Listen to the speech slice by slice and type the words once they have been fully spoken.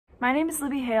My name is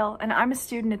Libby Hale, and I'm a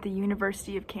student at the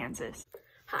University of Kansas.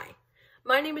 Hi,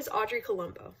 my name is Audrey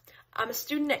Colombo. I'm a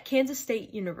student at Kansas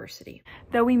State University.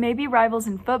 Though we may be rivals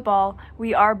in football,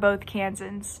 we are both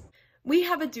Kansans. We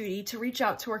have a duty to reach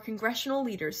out to our congressional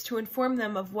leaders to inform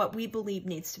them of what we believe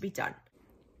needs to be done.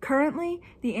 Currently,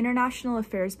 the international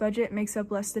affairs budget makes up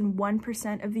less than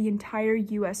 1% of the entire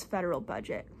U.S. federal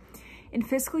budget. In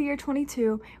fiscal year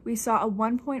 22, we saw a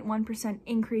 1.1%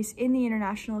 increase in the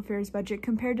international affairs budget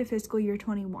compared to fiscal year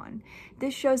 21.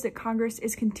 This shows that Congress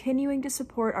is continuing to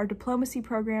support our diplomacy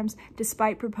programs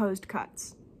despite proposed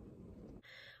cuts.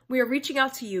 We are reaching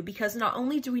out to you because not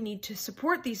only do we need to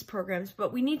support these programs,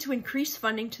 but we need to increase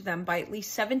funding to them by at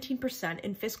least 17%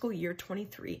 in fiscal year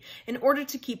 23 in order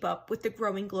to keep up with the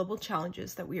growing global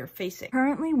challenges that we are facing.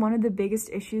 Currently, one of the biggest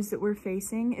issues that we're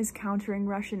facing is countering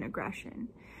Russian aggression.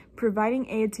 Providing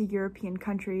aid to European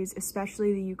countries,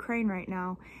 especially the Ukraine right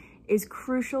now, is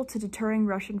crucial to deterring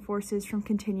Russian forces from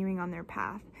continuing on their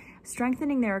path.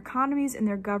 Strengthening their economies and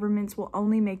their governments will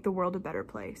only make the world a better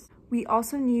place. We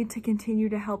also need to continue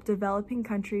to help developing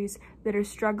countries that are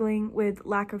struggling with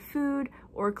lack of food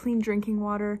or clean drinking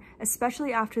water,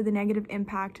 especially after the negative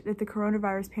impact that the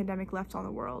coronavirus pandemic left on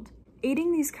the world.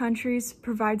 Aiding these countries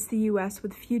provides the U.S.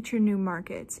 with future new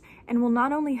markets and will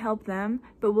not only help them,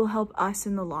 but will help us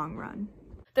in the long run.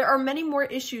 There are many more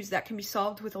issues that can be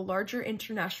solved with a larger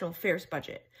international affairs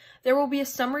budget. There will be a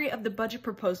summary of the budget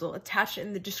proposal attached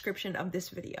in the description of this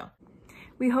video.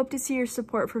 We hope to see your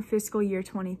support for fiscal year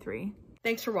 23.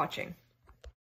 Thanks for watching.